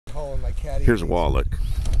hole in my caddy. Here's Wallach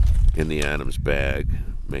in the Adams bag,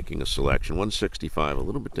 making a selection. 165, a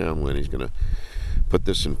little bit downwind. He's going to put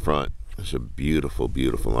this in front. It's a beautiful,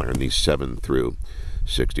 beautiful iron. These 7 through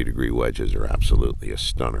 60-degree wedges are absolutely a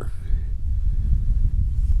stunner.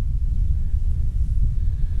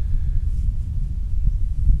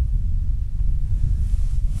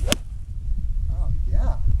 Oh,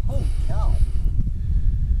 yeah. Holy cow.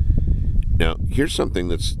 Now, here's something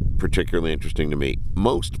that's particularly interesting to me.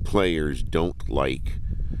 Most players don't like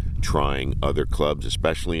trying other clubs,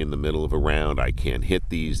 especially in the middle of a round. I can't hit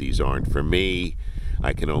these. These aren't for me.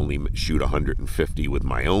 I can only shoot 150 with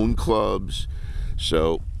my own clubs.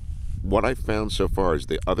 So what I've found so far is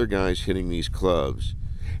the other guys hitting these clubs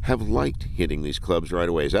have liked hitting these clubs right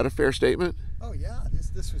away. Is that a fair statement? Oh yeah,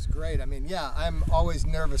 this was great. I mean, yeah, I'm always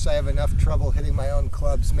nervous. I have enough trouble hitting my own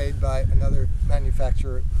clubs made by another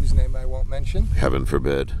manufacturer whose name I won't mention. Heaven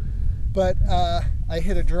forbid. But I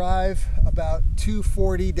hit a drive about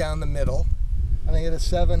 240 down the middle, and I hit a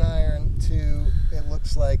 7-iron to, it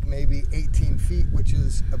looks like maybe 18 feet, which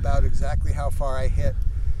is about exactly how far I hit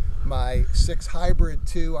my 6 hybrid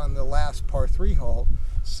 2 on the last par 3 hole.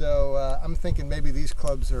 So I'm thinking maybe these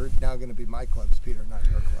clubs are now going to be my clubs, Peter, not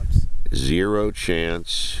your clubs. Zero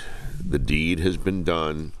chance. The deed has been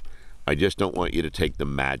done. I just don't want you to take the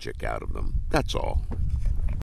magic out of them. That's all.